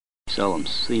seldom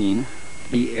seen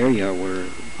The area we're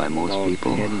by most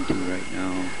people, heading to right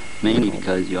now, mainly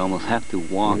because you almost have to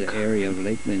walk. the area of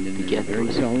Lake Linden to is get very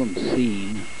to it. seldom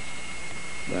seen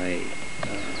by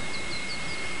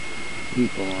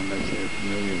people unless they're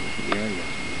familiar with the area.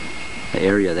 The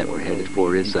area that we're headed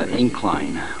for is the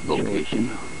Incline Location,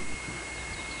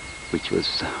 which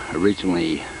was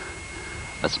originally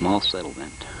a small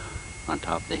settlement on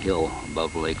top of the hill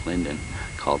above Lake Linden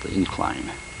called the Incline.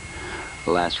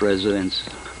 The last residents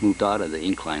moved out of the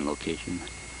Incline Location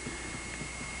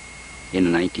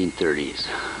in the 1930s.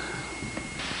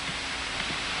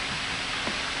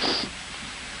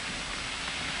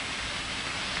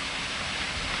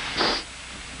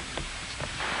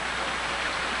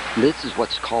 This is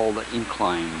what's called the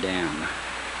Incline Dam.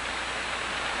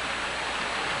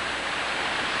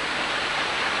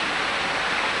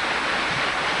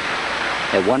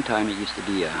 At one time it used to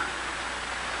be a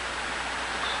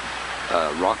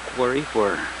rock quarry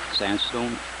for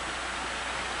sandstone.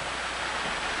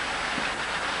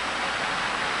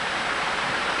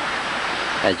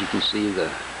 As you can see, the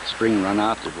spring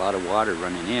runoff, there's a lot of water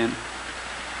running in,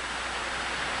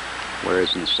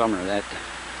 whereas in the summer that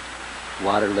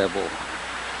water level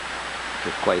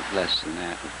is quite less than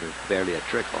that. There's barely a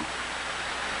trickle.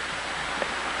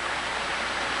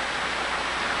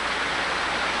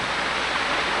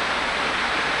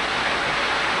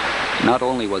 Not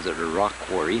only was it a rock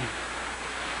quarry,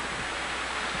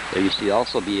 there used to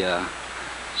also be a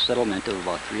settlement of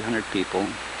about 300 people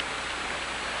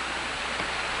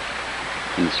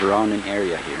in the surrounding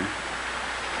area here.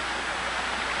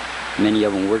 Many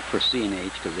of them worked for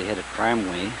C&H because they had a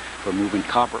tramway for moving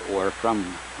copper ore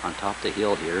from on top of the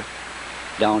hill here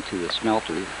down to the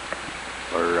smelter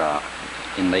or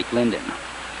in Lake Linden.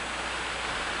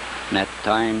 And at the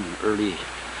time, early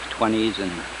 20s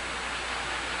and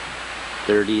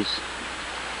 30s,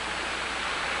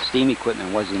 steam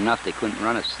equipment wasn't enough. They couldn't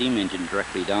run a steam engine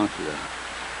directly down to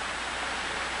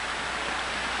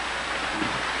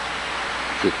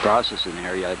the processing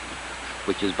area,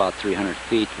 which is about 300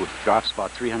 feet, which drops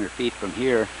about 300 feet from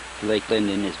here to Lake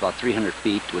Linden, is about 300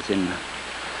 feet within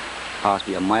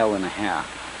possibly a mile and a half.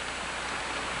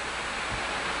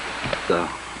 The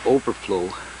overflow,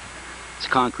 this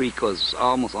concrete goes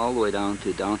almost all the way down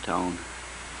to downtown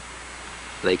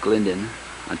Lake Linden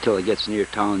until it gets near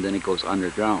town, then it goes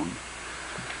underground.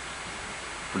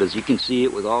 But as you can see,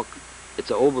 it's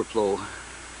an overflow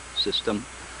system.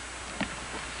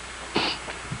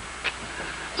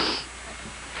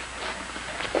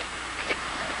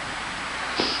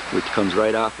 Which comes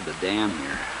right off of the dam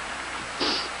here.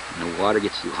 When the water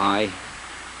gets too high,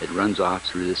 it runs off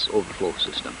through this overflow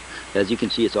system. As you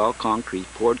can see, it's all concrete,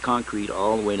 poured concrete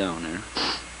all the way down there.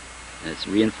 And it's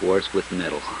reinforced with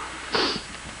metal.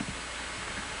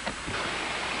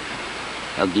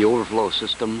 Of the overflow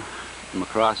system from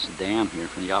across the dam here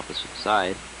from the opposite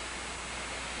side,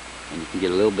 and you can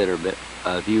get a little better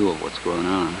view of what's going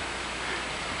on.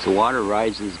 So water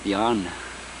rises beyond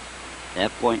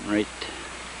that point right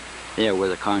there where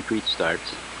the concrete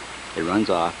starts. It runs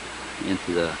off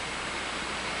into the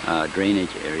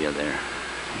drainage area there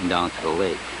and down to the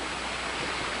lake.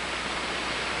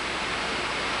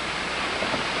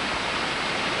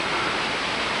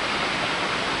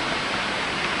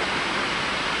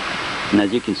 And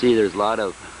as you can see, there's a lot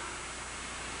of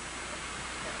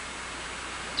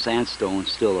sandstone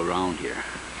still around here.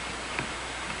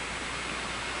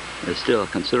 There's still a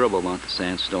considerable amount of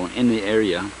sandstone in the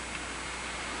area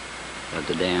of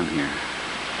the dam here.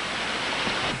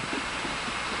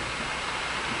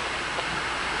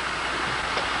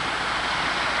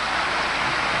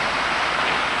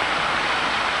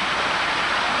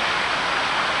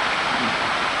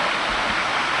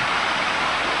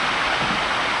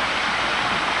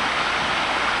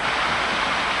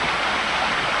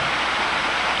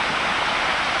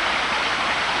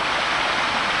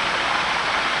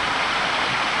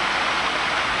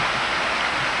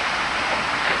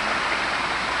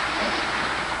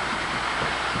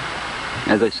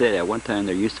 As I said, at one time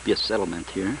there used to be a settlement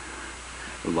here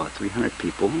of about 300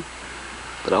 people,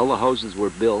 but all the houses were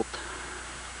built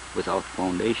without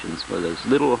foundations, so there's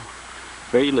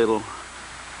very little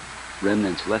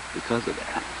remnants left because of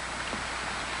that.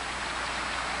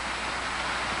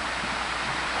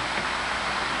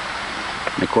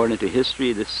 And according to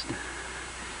history, this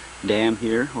dam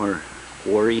here, or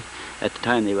quarry, at the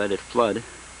time they let it flood,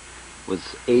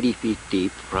 was 80 feet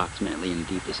deep, approximately, in the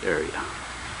deepest area.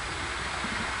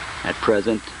 At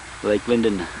present, Lake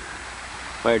Linden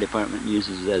Fire Department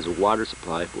uses it as a water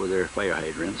supply for their fire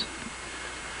hydrants,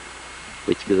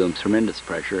 which gives them tremendous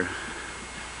pressure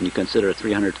When you consider a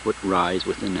 300-foot rise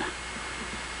within a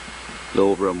little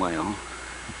over a mile,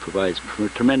 it provides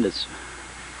tremendous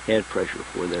head pressure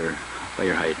for their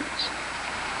fire hydrants.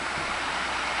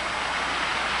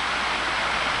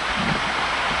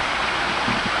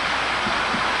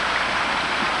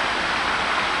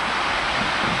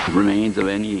 Remains of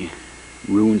any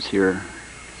ruins here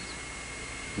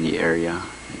in the area.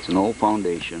 It's an old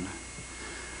foundation.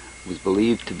 It was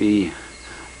believed to be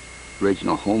the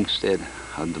original homestead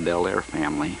of the Bel Air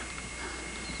family,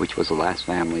 which was the last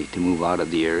family to move out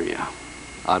of the area,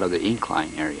 out of the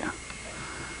Incline area.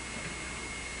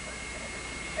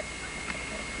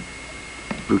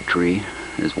 Fruit tree.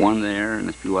 There's one there and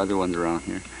a few other ones around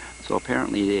here. So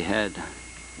apparently they had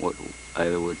what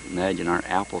I would imagine are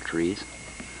apple trees.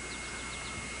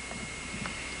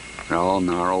 They're all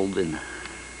gnarled and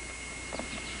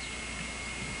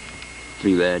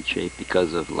pretty bad shape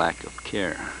because of lack of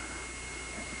care.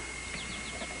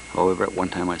 However, at one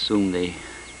time I assume they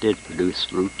did produce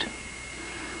fruit.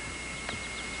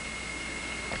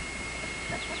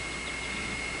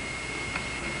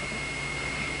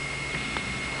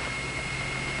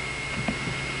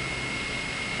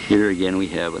 Here again we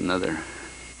have another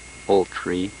old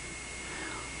tree,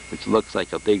 which looks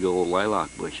like a big old lilac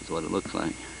bush is what it looks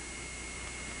like.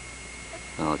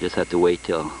 I'll just have to wait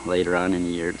till later on in the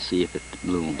year to see if it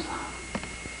blooms.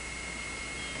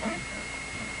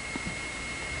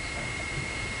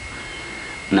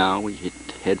 Now we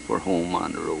head for home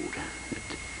on the road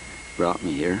that brought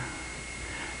me here.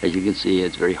 As you can see,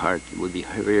 it's very hard. It would be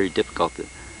very difficult to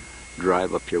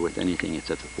drive up here with anything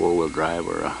except a four-wheel drive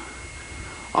or a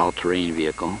all-terrain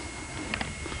vehicle.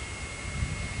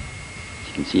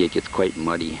 You can see it gets quite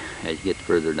muddy as you get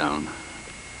further down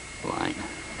the line.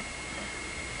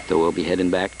 So we'll be heading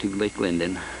back to Lake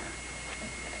Linden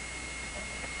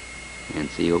and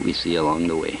see what we see along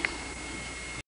the way.